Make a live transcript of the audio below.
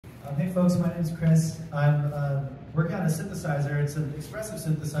Hey folks, my name is Chris. I'm working on a synthesizer. It's an expressive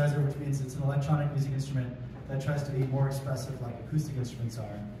synthesizer, which means it's an electronic music instrument that tries to be more expressive like acoustic instruments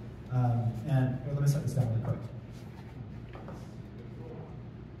are. Let me set this down really quick.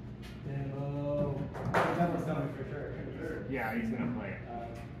 Demo. Demo's coming for sure. Yeah, he's going to play it.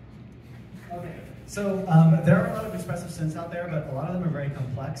 Okay. So there are a lot of expressive synths out there, but a lot of them are very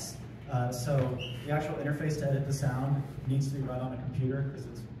complex. So the actual interface to edit the sound needs to be run on a computer because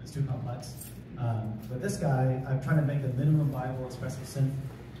it's too complex. But this guy, I'm trying to make the minimum viable expressive synth.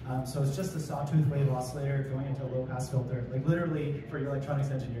 So it's just a sawtooth wave oscillator going into a low-pass filter. Like literally, for your electronics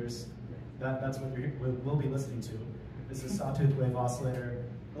engineers, that's what we'll be listening to. This is a sawtooth wave oscillator,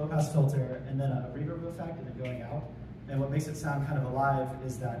 low-pass filter, and then a reverb effect, and then going out. And what makes it sound kind of alive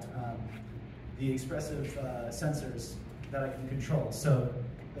is that the expressive sensors that I can control. So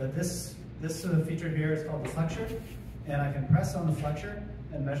this feature here is called the flexure, and I can press on the flexure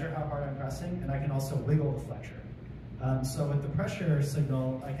and measure how hard I'm pressing, and I can also wiggle the flexure. So with the pressure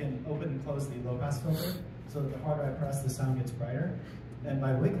signal, I can open and close the low-pass filter, so that the harder I press, the sound gets brighter. And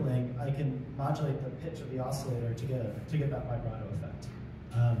by wiggling, I can modulate the pitch of the oscillator to get that vibrato effect.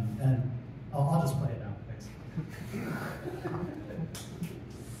 And I'll just play it now. Thanks.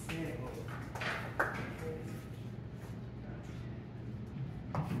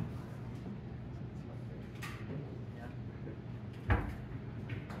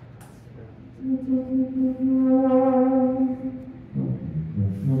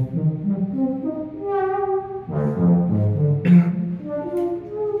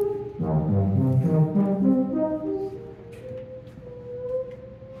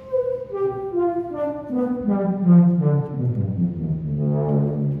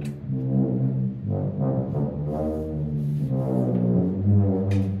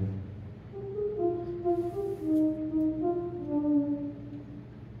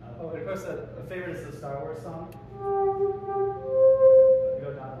 A favorite is the Star Wars song. Go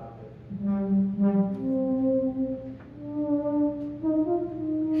down an octave.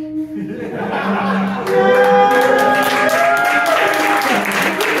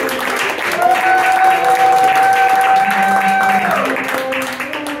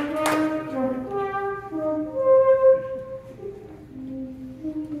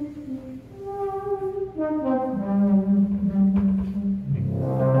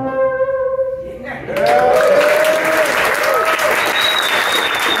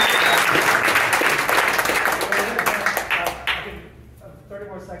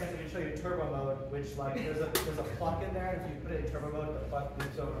 Turbo mode, which like there's a pluck in there, and if you put it in turbo mode, the pluck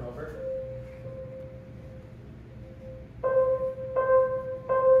loops over and over.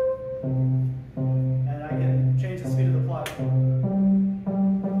 And I can change the speed of the pluck. And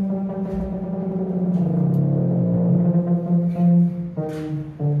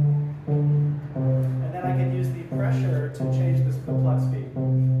then I can use the pressure to change the pluck speed.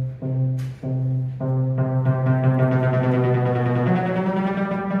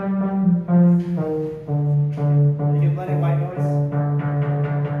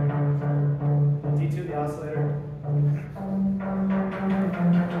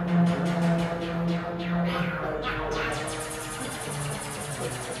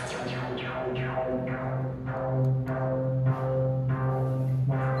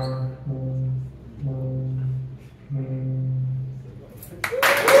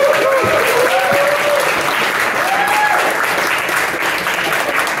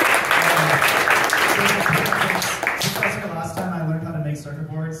 Circuit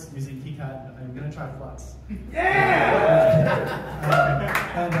boards using KeyCut. I'm going to try Flux. Yeah!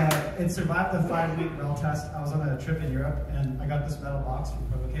 It survived the 5-week REL test. I was on a trip in Europe, and I got this metal box from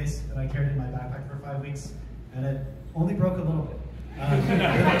Provocase that I carried in my backpack for 5 weeks, and it only broke a little bit.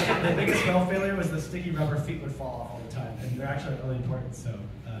 The biggest REL failure was the sticky rubber feet would fall off all the time, and they're actually really important. So,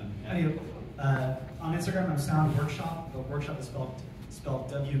 anyway, on Instagram, I'm Sound Workshop. The workshop is spelled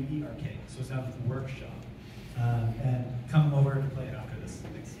W-E-R-K, so Sound Workshop. And come over to play it after this.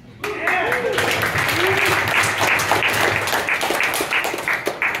 Thanks. Yeah.